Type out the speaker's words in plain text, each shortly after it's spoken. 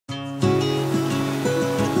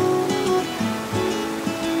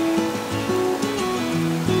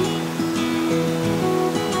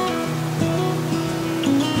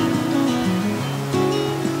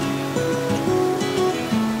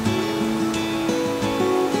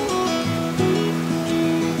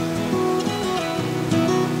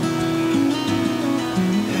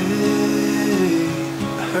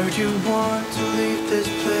you want to leave this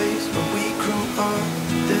place where we grew up?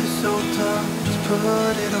 This old town, just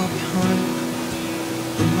put it all behind.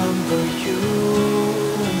 Remember you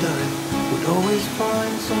and I would always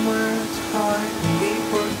find somewhere to hide. We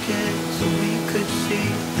were kids so we could see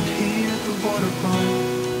and hear the water run.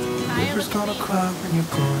 The river's gonna cry when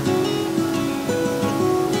you're gone.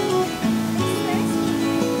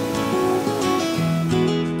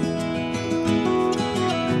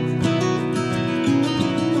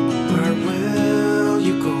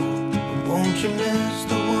 You miss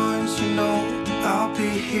the ones you know. I'll be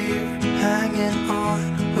here, hanging on,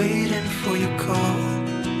 waiting for your call.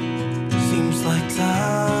 Seems like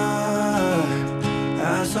time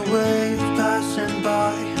as a wave passing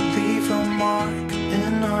by, leave a mark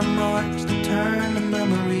in our minds to turn to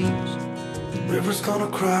memories. The river's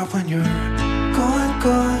gonna cry when you're gone,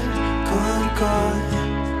 gone, gone, gone.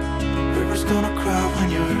 The river's gonna cry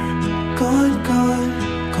when you're gone, gone,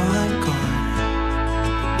 gone, gone.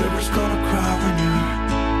 The river's gonna cry when you're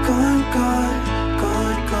gone, gone,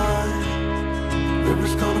 gone, gone. The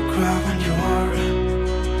river's gonna cry when you're.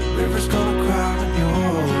 The river's gonna cry when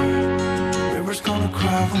you're. The river's gonna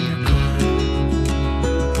cry when you're gone.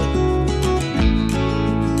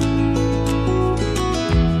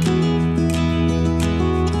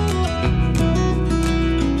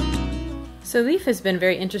 So Leaf has been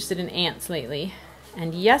very interested in ants lately,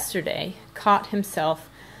 and yesterday caught himself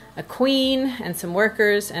a queen and some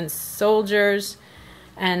workers and soldiers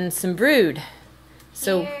and some brood.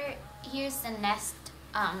 So here's the nest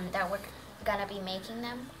that we're gonna be making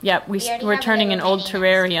them. Yeah, we're turning an old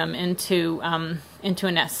terrarium into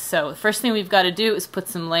a nest. So the first thing we've got to do is put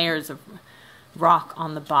some layers of rock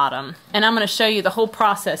on the bottom, and I'm going to show you the whole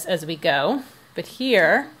process as we go. But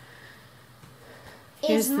here's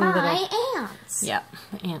my ants. Yeah,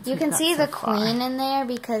 the ants. You can see the queen in there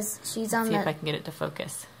because she's on the. See if I can get it to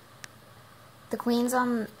focus. The queen's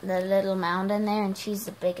on the little mound in there, and she's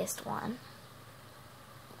the biggest one.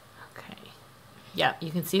 Okay. Yeah, you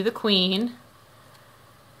can see the queen.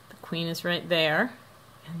 The queen is right there.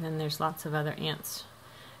 And then there's lots of other ants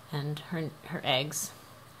and her eggs.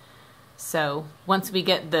 So once we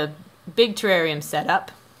get the big terrarium set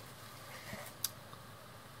up,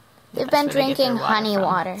 they've been drinking honey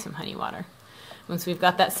water. Some honey water. Once we've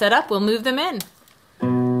got that set up, we'll move them in.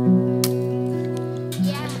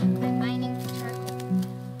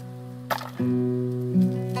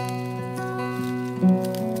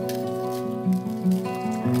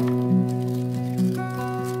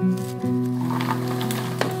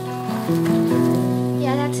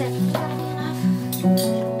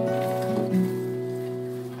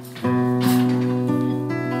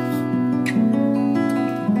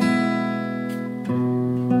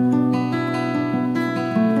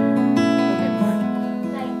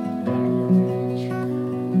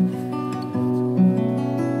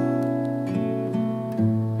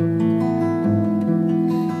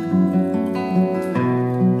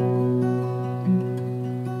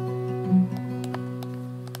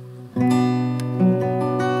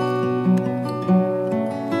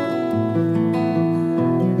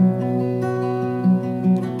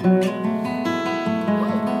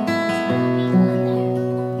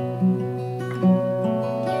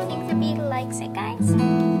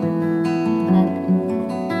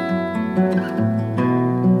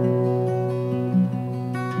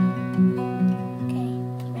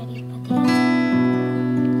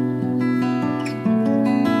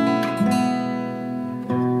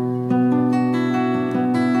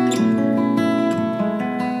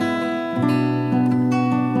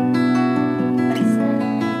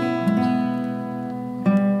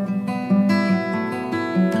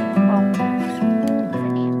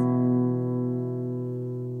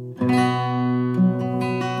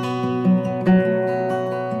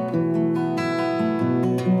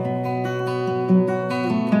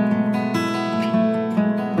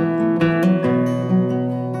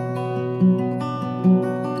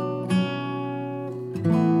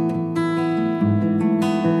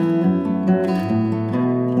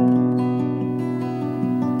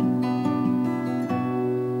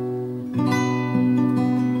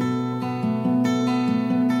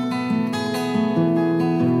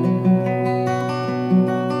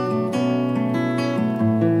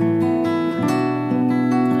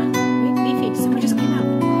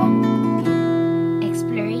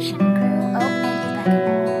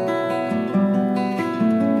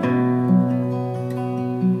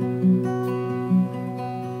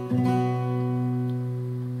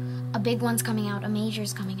 big one's coming out, a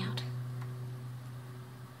major's coming out.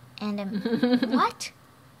 And a... what?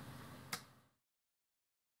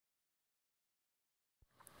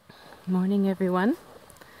 Morning, everyone.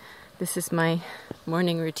 This is my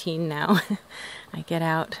morning routine now. I get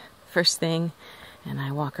out first thing and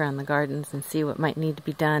I walk around the gardens and see what might need to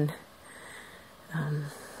be done.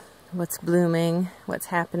 What's blooming, what's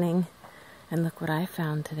happening, and look what I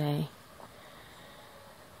found today.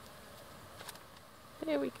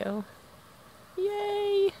 There we go.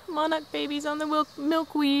 Yay! Monarch babies on the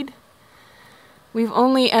milkweed. We've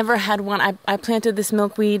only ever had one. I planted this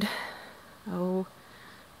milkweed. Oh,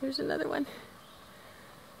 here's another one.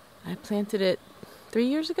 I planted it 3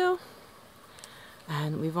 years ago.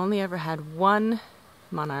 And we've only ever had one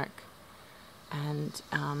monarch and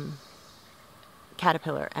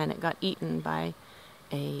caterpillar, and it got eaten by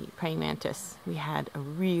a praying mantis. We had a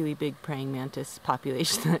really big praying mantis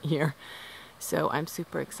population that year. So I'm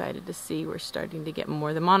super excited to see we're starting to get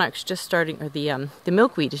more. The monarch's just starting, or the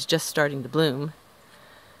milkweed is just starting to bloom.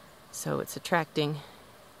 So it's attracting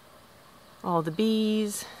all the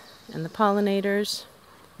bees and the pollinators.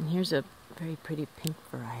 And here's a very pretty pink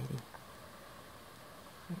variety.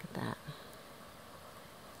 Look at that.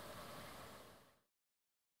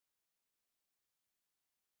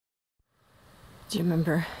 Do you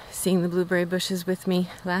remember seeing the blueberry bushes with me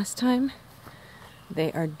last time?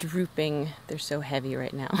 They are drooping. They're so heavy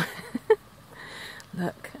right now.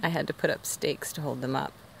 Look, I had to put up stakes to hold them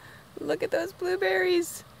up. Look at those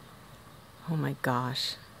blueberries. Oh my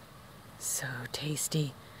gosh. So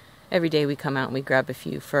tasty. Every day we come out and we grab a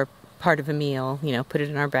few for part of a meal, you know, put it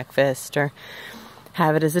in our breakfast or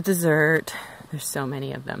have it as a dessert. There's so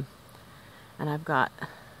many of them. And I've got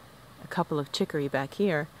a couple of chicory back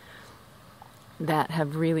here that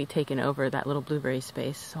have really taken over that little blueberry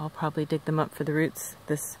space. So I'll probably dig them up for the roots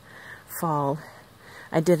this fall.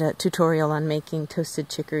 I did a tutorial on making toasted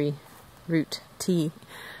chicory root tea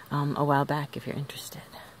a while back if you're interested.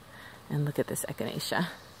 And look at this echinacea.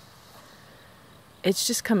 It's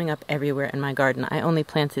just coming up everywhere in my garden. I only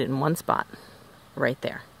planted it in one spot, right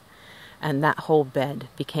there. And that whole bed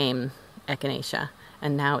became echinacea.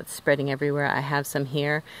 And now it's spreading everywhere. I have some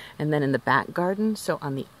here, and then in the back garden, so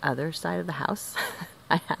on the other side of the house,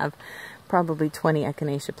 I have probably 20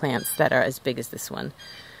 echinacea plants that are as big as this one.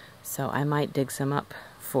 So I might dig some up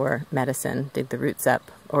for medicine, dig the roots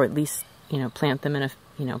up, or at least, you know, plant them in a,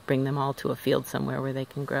 you know, bring them all to a field somewhere where they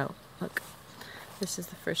can grow. Look, this is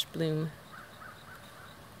the first bloom.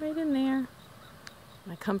 Right in there.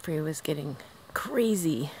 My comfrey was getting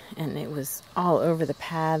crazy, and it was all over the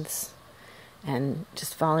paths and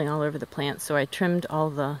just falling all over the plants. So I trimmed all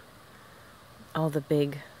the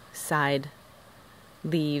big side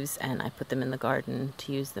leaves and I put them in the garden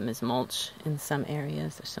to use them as mulch in some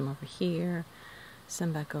areas. There's some over here,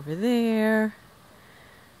 some back over there,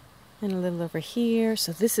 and a little over here.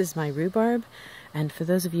 So this is my rhubarb. And for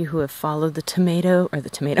those of you who have followed the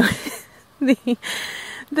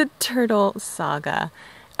the turtle saga,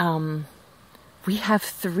 we have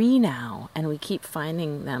 3 now, and we keep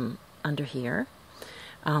finding them under here.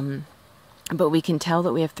 But we can tell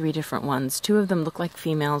that we have 3 different ones. 2 of them look like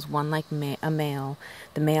females, 1 like a male.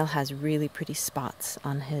 The male has really pretty spots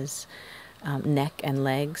on his neck and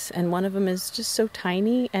legs, and one of them is just so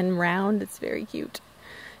tiny and round. It's very cute.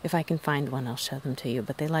 If I can find one, I'll show them to you,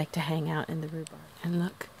 but they like to hang out in the rhubarb. And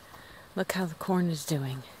look how the corn is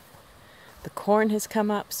doing. The corn has come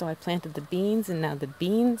up, so I planted the beans, and now the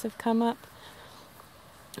beans have come up.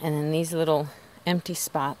 And then these little empty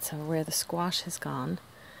spots are where the squash has gone.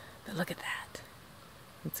 But look at that.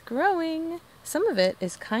 It's growing. Some of it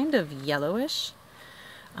is kind of yellowish.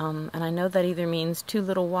 And I know that either means too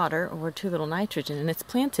little water or too little nitrogen. And it's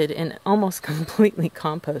planted in almost completely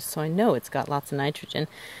compost, so I know it's got lots of nitrogen.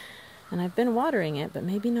 And I've been watering it, but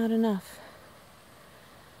maybe not enough.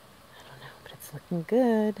 I don't know, but it's looking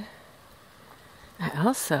good. I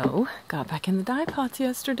also got back in the dye pots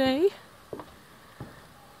yesterday.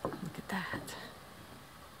 Look at that.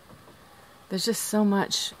 There's just so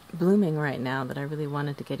much blooming right now that I really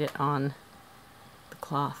wanted to get it on the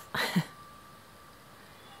cloth.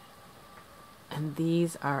 And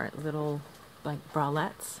these are little, like,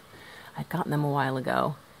 bralettes. I'd gotten them a while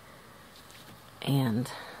ago. And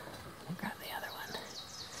let me grab the other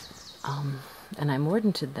one. And I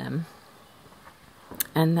mordanted them.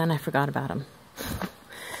 And then I forgot about them.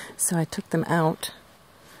 So I took them out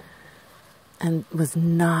and was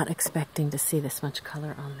not expecting to see this much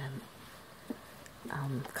color on them.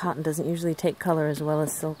 Cotton doesn't usually take color as well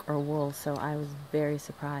as silk or wool, so I was very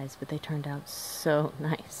surprised, but they turned out so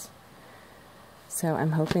nice. So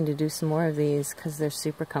I'm hoping to do some more of these because they're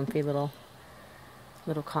super comfy little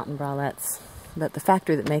cotton bralettes. But the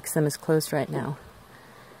factory that makes them is closed right now.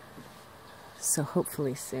 So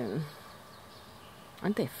hopefully soon.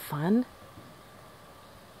 Aren't they fun?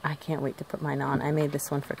 I can't wait to put mine on. I made this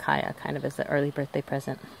one for Kaya, kind of as an early birthday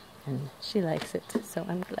present, and she likes it, so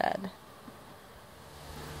I'm glad.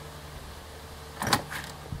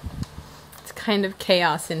 It's kind of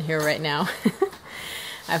chaos in here right now.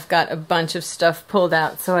 I've got a bunch of stuff pulled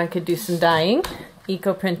out so I could do some dyeing,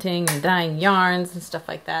 eco-printing and dyeing yarns and stuff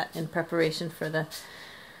like that in preparation for the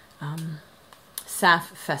SAF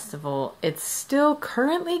festival. It's still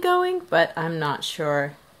currently going, but I'm not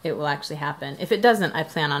sure it will actually happen. If it doesn't, I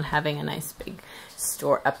plan on having a nice big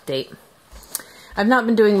store update. I've not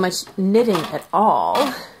been doing much knitting at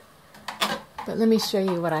all, but let me show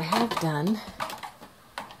you what I have done.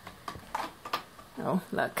 Oh,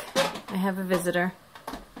 look, I have a visitor.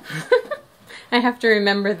 I have to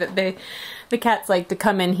remember that the cats like to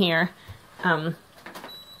come in here.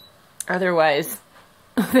 Otherwise,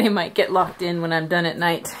 they might get locked in when I'm done at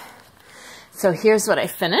night. So here's what I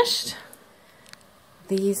finished.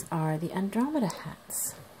 These are the Andromeda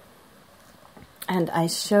hats. And I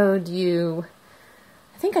showed you,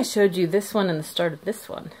 I think I showed you this one and the start of this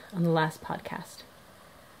one on the last podcast.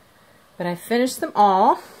 But I finished them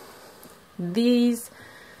all. These,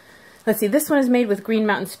 let's see, this one is made with Green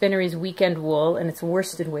Mountain Spinnery's weekend wool, and it's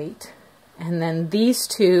worsted weight. And then these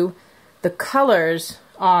two, the colors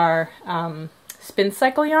are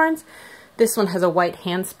Spincycle yarns. This one has a white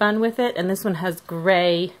hand spun with it, and this one has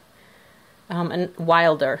gray and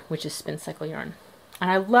Wilder, which is Spincycle yarn. And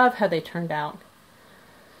I love how they turned out.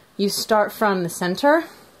 You start from the center,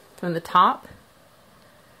 from the top,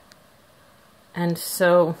 and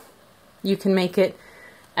so you can make it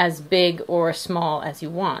as big or small as you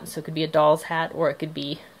want. So it could be a doll's hat, or it could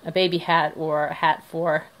be a baby hat, or a hat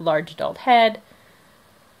for a large adult head.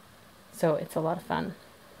 So it's a lot of fun.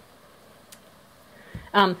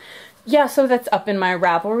 Yeah, so that's up in my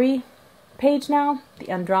Ravelry page now. The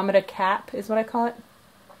Andromeda cap is what I call it.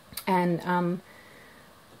 And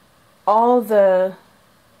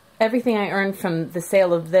everything I earned from the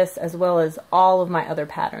sale of this, as well as all of my other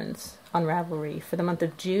patterns on Ravelry for the month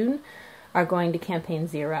of June, are going to Campaign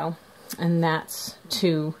 0. And that's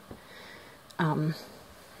to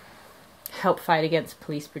help fight against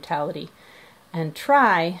police brutality and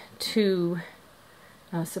try to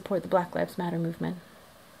support the Black Lives Matter movement.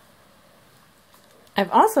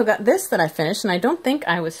 I've also got this that I finished, and I don't think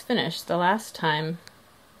I was finished the last time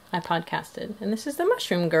I podcasted. And this is the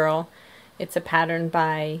Mushroom Girl. It's a pattern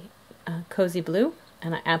by Cozy Blue,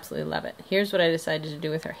 and I absolutely love it. Here's what I decided to do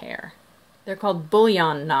with her hair. They're called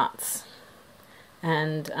bullion knots.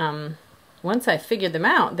 And once I figured them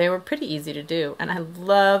out, they were pretty easy to do. And I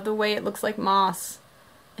love the way it looks like moss.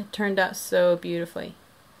 It turned out so beautifully.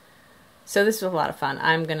 So this was a lot of fun.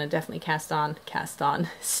 I'm going to definitely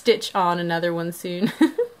stitch on another one soon.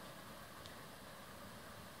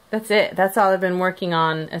 That's it. That's all I've been working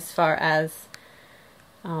on as far as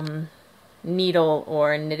needle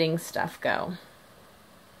or knitting stuff go.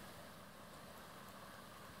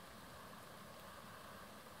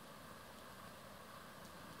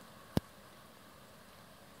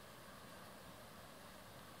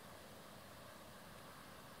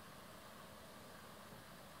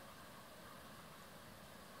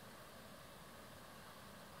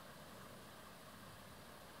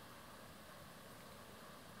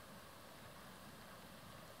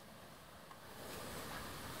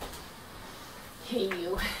 Hey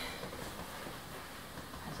you. How's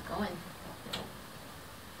it going?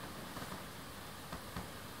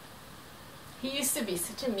 He used to be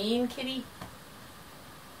such a mean kitty.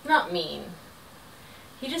 Not mean.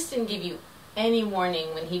 He just didn't give you any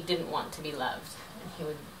warning when he didn't want to be loved. And he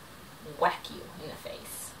would whack you in the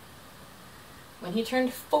face. When he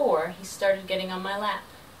turned 4, he started getting on my lap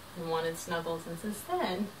and wanted snuggles, and since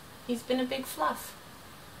then, he's been a big fluff.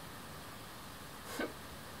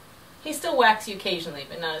 He still whacks you occasionally,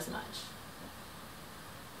 but not as much.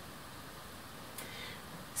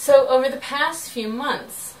 So over the past few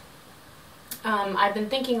months, I've been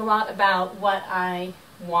thinking a lot about what I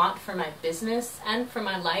want for my business and for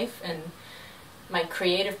my life and my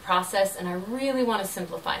creative process, and I really want to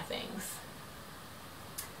simplify things.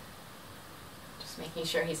 Just making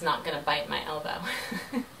sure he's not going to bite my elbow.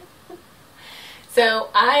 So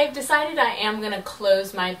I've decided I am going to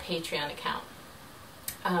close my Patreon account.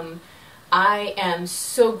 I am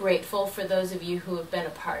so grateful for those of you who have been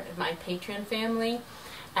a part of my Patreon family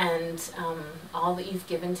and all that you've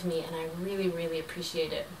given to me, and I really, really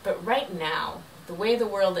appreciate it. But right now, the way the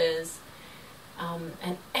world is,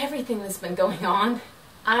 and everything that's been going on,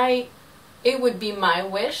 it would be my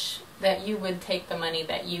wish that you would take the money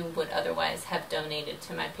that you would otherwise have donated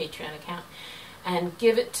to my Patreon account and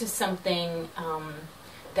give it to something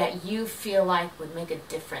that you feel like would make a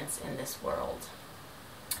difference in this world.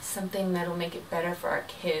 something that'll make it better for our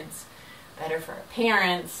kids, better for our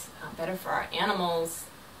parents, better for our animals.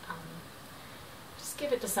 Just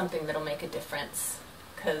give it to something that'll make a difference,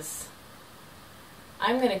 because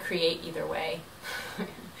I'm going to create either way.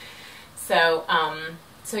 So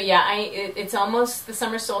yeah, it's almost the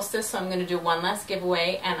summer solstice, so I'm going to do one last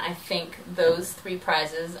giveaway, and I think those 3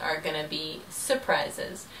 prizes are going to be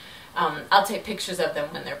surprises. I'll take pictures of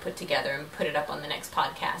them when they're put together and put it up on the next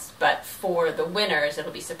podcast, but for the winners,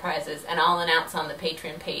 it'll be surprises, and I'll announce on the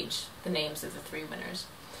Patreon page the names of the 3 winners.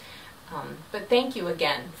 But thank you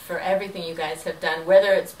again for everything you guys have done,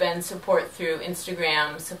 whether it's been support through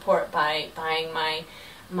Instagram, support by buying my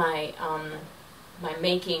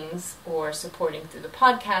makings, or supporting through the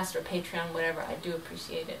podcast or Patreon, whatever. I do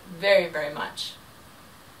appreciate it very, very much.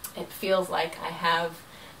 It feels like I have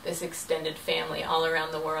this extended family all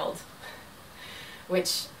around the world,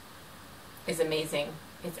 which is amazing.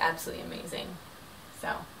 It's absolutely amazing. So,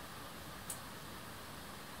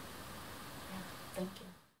 yeah, thank you.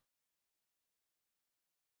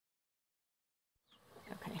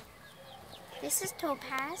 Okay. This is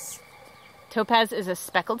Topaz. Topaz is a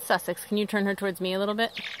speckled Sussex. Can you turn her towards me a little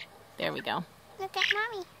bit? There we go. Look at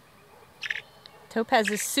Mommy. Topaz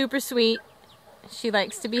is super sweet. She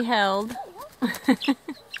likes to be held. Don't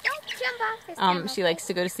jump off this camera. She likes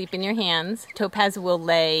to go to sleep in your hands. Topaz will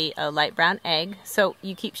lay a light brown egg. So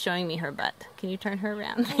you keep showing me her butt. Can you turn her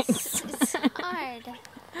around? It's hard.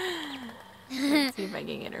 Let's see if I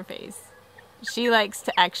can get her face. She likes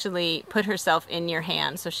to actually put herself in your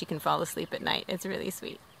hand so she can fall asleep at night. It's really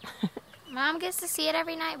sweet. Mom gets to see it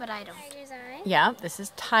every night, but I don't. Tiger's Eye? Yeah, this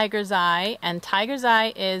is Tiger's Eye. And Tiger's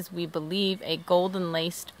Eye is, we believe, a golden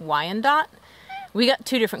laced Wyandotte. We got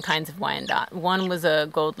 2 different kinds of Wyandotte. One was a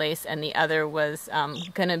gold lace, and the other was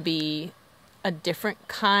going to be a different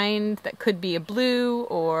kind that could be a blue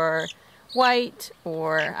or white,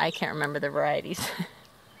 or I can't remember the varieties.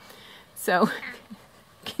 So,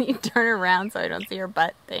 can you turn around so I don't see her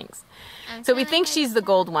butt? Thanks. So we think she's the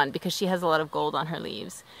gold one because she has a lot of gold on her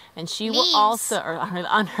leaves, and she will also, or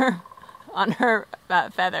on her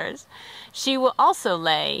feathers, she will also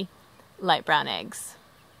lay light brown eggs.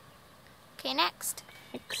 Okay, next.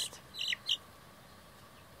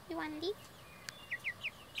 You want to leave?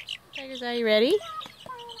 Tigers, are you ready?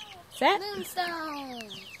 Set. Moonstone.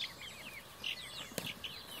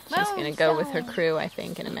 She's gonna go with her crew, I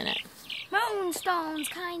think, in a minute. Moonstone's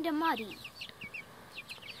kind of muddy.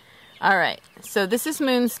 All right, so this is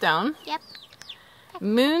Moonstone. Yep.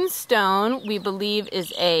 Moonstone, we believe,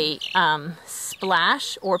 is a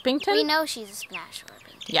splash Orpington. We know she's a splash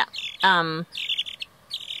Orpington. Yeah.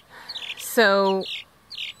 So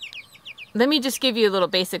let me just give you a little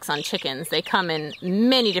basics on chickens. They come in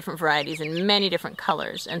many different varieties and many different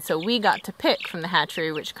colors, and so we got to pick from the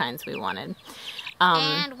hatchery which kinds we wanted.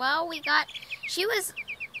 And well, she was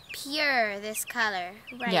pure this color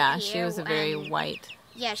right yeah, here. she was a very white.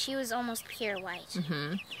 Yeah, she was almost pure white.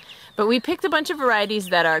 Mm-hmm. But we picked a bunch of varieties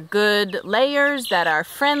that are good layers, that are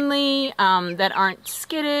friendly, that aren't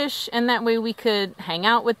skittish, and that way we could hang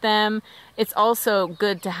out with them. It's also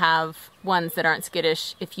good to have ones that aren't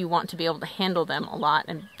skittish if you want to be able to handle them a lot,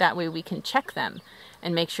 and that way we can check them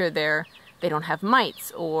and make sure they don't have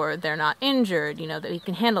mites or they're not injured, you know, that we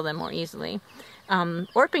can handle them more easily.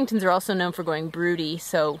 Orpingtons are also known for going broody,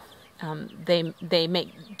 so they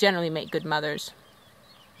generally make good mothers.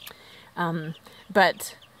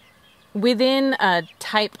 But within a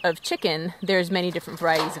type of chicken, there's many different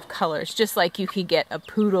varieties of colors. Just like you could get a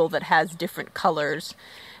poodle that has different colors.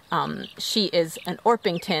 She is an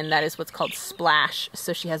Orpington, that is what's called splash.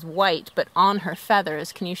 So she has white, but on her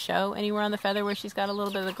feathers, can you show anywhere on the feather where she's got a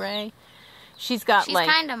little bit of the gray? She's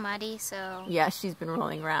kind of muddy, so... Yeah, she's been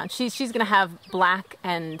rolling around. She's going to have black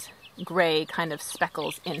and gray kind of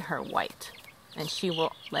speckles in her white. And she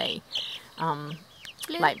will lay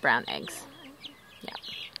light brown eggs. Yeah.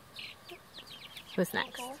 Who's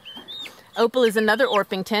next? Opal is another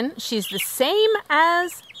Orpington. She's the same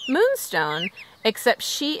as Moonstone, except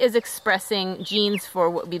she is expressing genes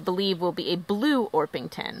for what we believe will be a blue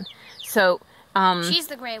Orpington. So... she's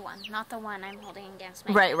the gray one, not the one I'm holding against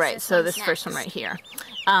my face. Right. So this first one right here.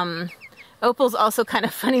 Opal's also kind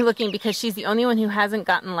of funny looking because she's the only one who hasn't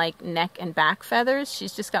gotten like neck and back feathers.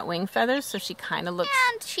 She's just got wing feathers, so she kind of looks...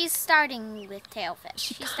 And she's starting with tail feathers.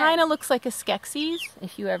 She kind of looks like a Skeksis,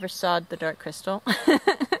 if you ever saw The Dark Crystal.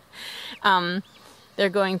 They're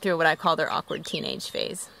going through what I call their awkward teenage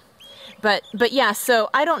phase. But yeah, so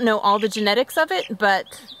I don't know all the genetics of it, but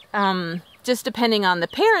just depending on the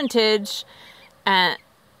parentage...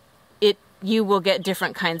 you will get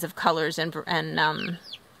different kinds of colors and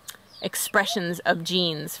expressions of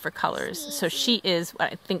genes for colors. So she is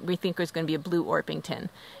what we think is going to be a blue Orpington,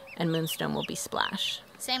 and Moonstone will be Splash.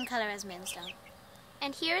 Same color as Moonstone.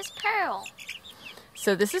 And here's Pearl.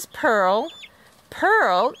 So this is Pearl.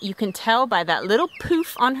 Pearl, you can tell by that little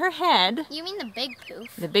poof on her head. You mean the big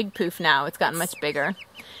poof? The big poof now. It's gotten much bigger.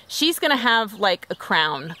 She's going to have like a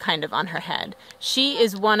crown kind of on her head. She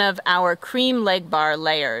is one of our cream leg bar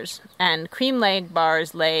layers. And cream leg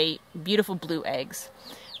bars lay beautiful blue eggs.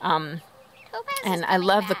 And I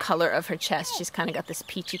love the color of her chest. She's kind of got this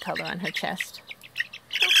peachy color on her chest.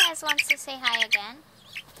 Topaz wants to say hi again.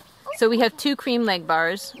 So we have 2 cream leg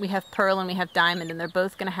bars. We have Pearl and we have Diamond, and they're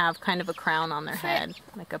both going to have kind of a crown on their head,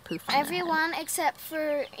 like a poof on their head. Everyone except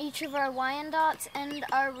for each of our Wyandottes and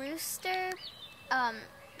our rooster,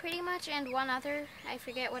 pretty much, and one other, I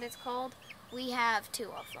forget what it's called. We have 2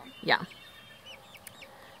 of them. Yeah.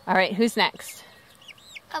 All right, who's next?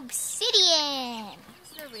 Obsidian.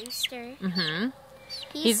 He's the rooster. Mm-hmm.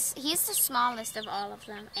 He's the smallest of all of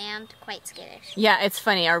them and quite skittish. Yeah, it's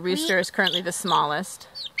funny. Our rooster is currently the smallest.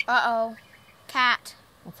 Uh-oh. Cat.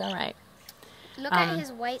 That's all right. Look at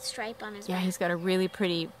his white stripe on his back. Yeah, he's got a really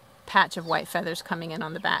pretty patch of white feathers coming in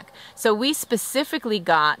on the back. So we specifically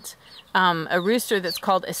got a rooster that's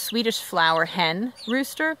called a Swedish flower hen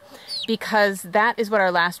rooster, because that is what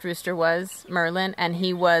our last rooster was, Merlin, and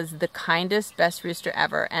he was the kindest, best rooster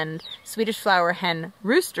ever. And Swedish flower hen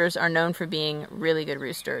roosters are known for being really good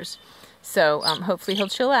roosters. So hopefully he'll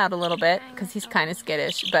chill out a little bit, because he's kind of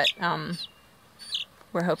skittish, but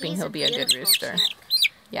we're hoping he'll be a good rooster.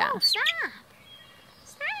 Yeah. Oh, stop.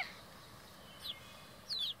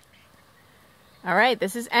 All right,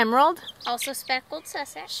 this is Emerald. Also speckled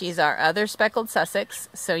Sussex. She's our other speckled Sussex,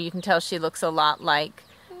 so you can tell she looks a lot like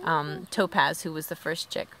Topaz, who was the first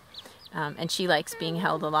chick. And she likes being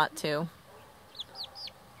held a lot, too.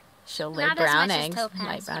 She'll lay Not brown as much as eggs, Topaz,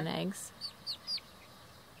 light brown but eggs.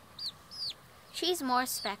 She's more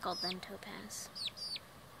speckled than Topaz.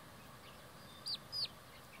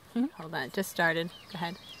 Hold on, it just started. Go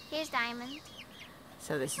ahead. Here's Diamond.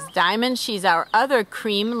 So this is Diamond. She's our other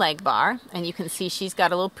cream leg bar, and you can see she's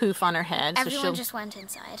got a little poof on her head. Everyone just went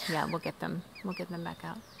inside. Yeah, we'll get them back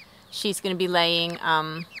out. She's going to be laying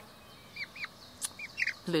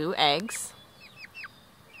blue eggs.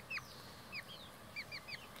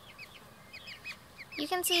 You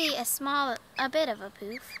can see a bit of a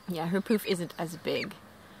poof. Yeah, her poof isn't as big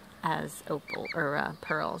as Opal or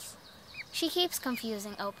Pearl's. She keeps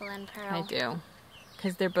confusing Opal and Pearl. I do,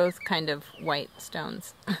 because they're both kind of white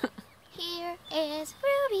stones. Here is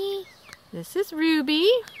Ruby. This is Ruby.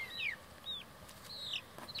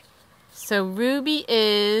 So Ruby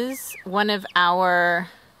is one of our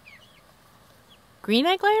green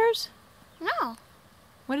egg layers? No.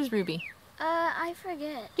 What is Ruby? I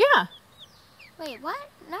forget. Yeah. Wait, what?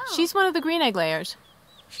 No. She's one of the green egg layers.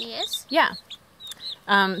 She is? Yeah.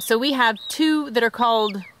 So we have 2 that are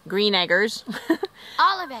called green eggers.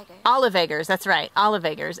 Olive eggers. Olive eggers, that's right, olive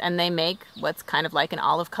eggers. And they make what's kind of like an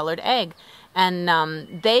olive-colored egg. And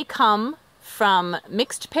they come from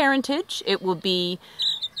mixed parentage. It will be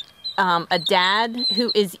a dad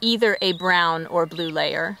who is either a brown or blue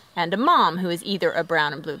layer, and a mom who is either a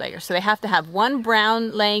brown and blue layer. So they have to have one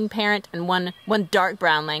brown laying parent and one dark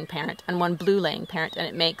brown laying parent and one blue laying parent, and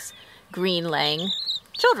it makes green laying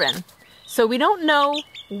children. So we don't know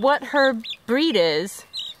what her breed is,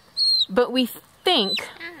 but we think,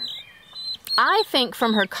 I think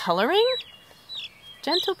from her coloring,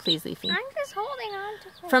 gentle please, Leafy. I'm just holding on to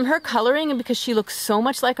her. From her coloring, and because she looks so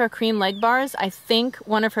much like our cream leg bars, I think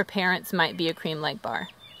one of her parents might be a cream leg bar.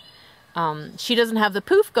 She doesn't have the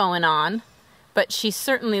poof going on, but she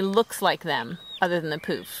certainly looks like them, other than the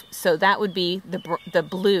poof. So that would be the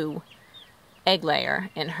blue egg layer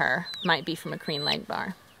in her, might be from a cream leg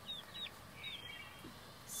bar.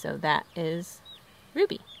 So that is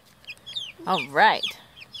Ruby. All right.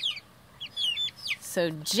 So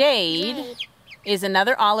Jade is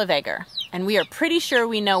another olive egger, and we are pretty sure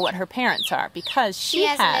we know what her parents are, because she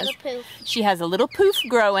has a little poof. She has a little poof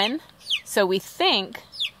growing, so we think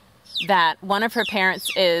that one of her parents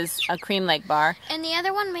is a cream leg bar. And the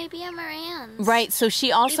other one may be a Moran's. Right, so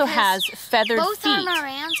she also has feathered both feet. Both our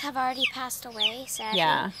Moran's have already passed away, sadly.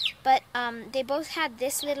 Yeah. But they both had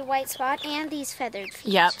this little white spot and these feathered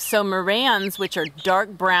feet. Yep, so Moran's, which are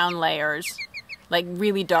dark brown layers, like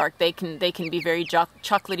really dark, they can be very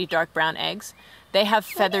chocolatey dark brown eggs. They have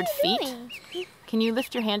feathered feet. Doing? Can you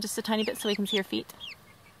lift your hand just a tiny bit so we can see her feet?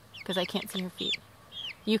 Because I can't see her feet.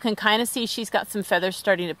 You can kind of see she's got some feathers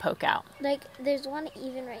starting to poke out. Like, there's one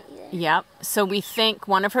even right there. Yep. So we think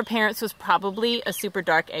one of her parents was probably a super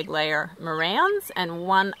dark egg layer, Moran's, and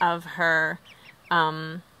one of her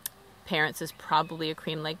parents is probably a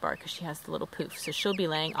cream leg bar because she has the little poof. So she'll be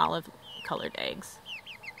laying olive colored eggs.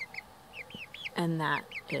 And that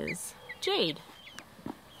is Jade.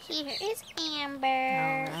 Here is Amber.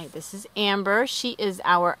 All right, this is Amber. She is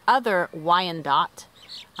our other Wyandotte.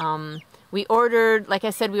 We ordered, like I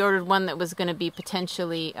said, we ordered one that was going to be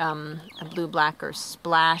potentially a blue, black, or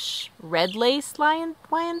splash red lace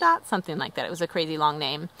Wyandotte, something like that. It was a crazy long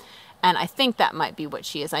name. And I think that might be what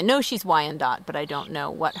she is. I know she's Wyandotte, but I don't know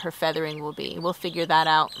what her feathering will be. We'll figure that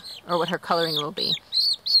out, or what her coloring will be.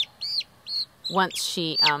 Once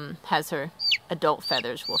she has her adult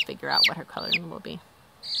feathers, we'll figure out what her coloring will be.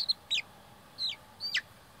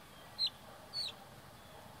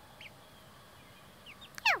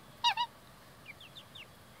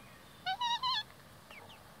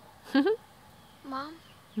 Mom?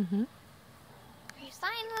 Mm-hmm.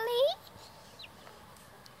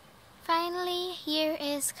 Finally, here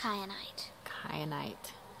is Kyanite.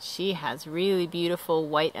 Kyanite. She has really beautiful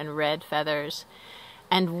white and red feathers.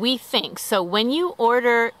 And we think, so when you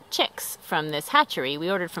order chicks from this hatchery,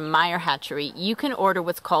 we ordered from Meyer Hatchery, you can order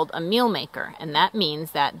what's called a meal maker. And that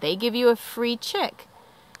means that they give you a free chick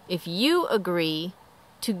if you agree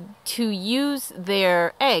to use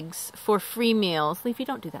their eggs for free meals. Leafy,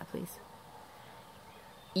 don't do that, please.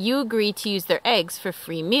 You agree to use their eggs for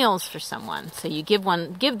free meals for someone. So you give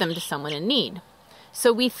them to someone in need.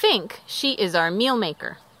 So we think she is our meal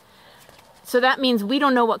maker. So that means we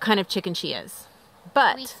don't know what kind of chicken she is.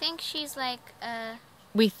 But we think she's like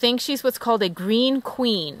we think she's what's called a green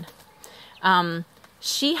queen.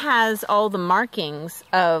 She has all the markings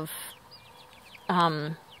of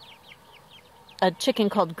a chicken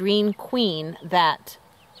called Green Queen that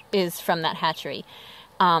is from that hatchery.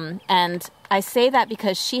 And I say that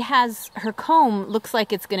because she has, her comb looks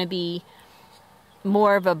like it's going to be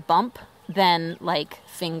more of a bump than like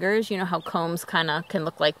fingers. You know how combs kind of can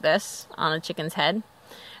look like this on a chicken's head?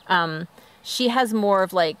 She has more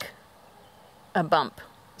of like a bump.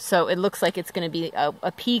 So it looks like it's going to be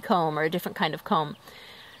a pea comb or a different kind of comb.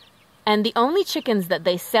 And the only chickens that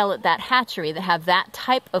they sell at that hatchery that have that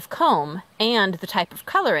type of comb and the type of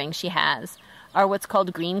coloring she has are what's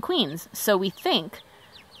called Green Queens. So we think,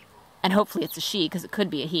 and hopefully it's a she because it could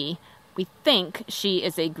be a he, we think she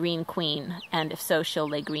is a Green Queen, and if so, she'll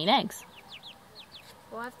lay green eggs.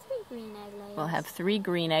 We'll have 3 green egg layers. We'll have 3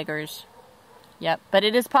 green eggers. Yep, but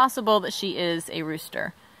it is possible that she is a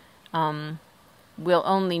rooster. We'll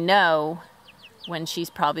only know when she's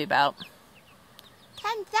probably about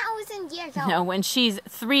 10,000 years old. No, when she's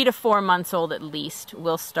 3 to 4 months old at least,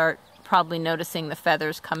 we'll start probably noticing the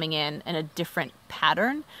feathers coming in a different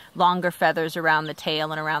pattern. Longer feathers around the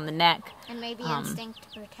tail and around the neck. And maybe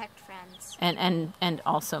instinct to protect friends. And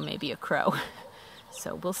also maybe a crow.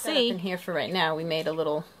 So we'll see. In here for right now, we made a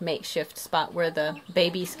little makeshift spot where the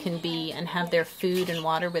babies can be and have their food and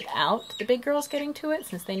water without the big girls getting to it,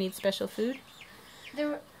 since they need special food.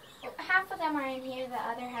 Half of them are in here, the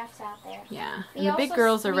other half's out there. Yeah, and the big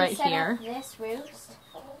girls are right here. We set up this roost.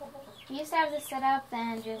 We used to have this set up,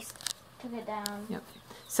 then just took it down. Yep.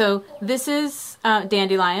 So this is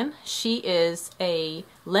Dandelion. She is a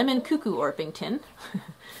lemon cuckoo Orpington.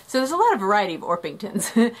 So there's a lot of variety of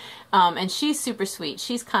Orpingtons. And she's super sweet.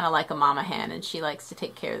 She's kind of like a mama hen, and she likes to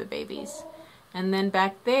take care of the babies. And then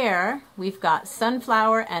back there, we've got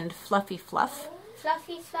Sunflower and Fluffy Fluff.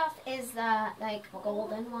 Fluffy Fluff is the, like,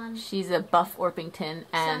 golden one. She's a buff Orpington.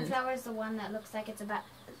 And Sunflower is the one that looks like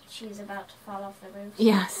she's about to fall off the roof.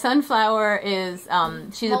 Yeah, Sunflower is,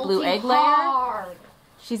 she's a blue egg layer.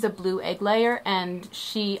 She's a blue egg layer, and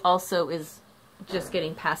she also is just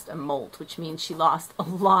getting past a molt, which means she lost a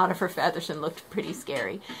lot of her feathers and looked pretty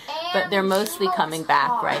scary. But they're mostly coming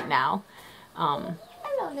back right now. Hello,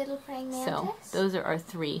 little praying mantis. So those are our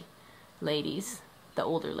 3 ladies, the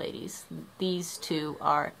older ladies. These 2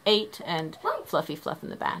 are 8, and Fluffy Fluff in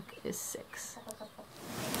the back is 6.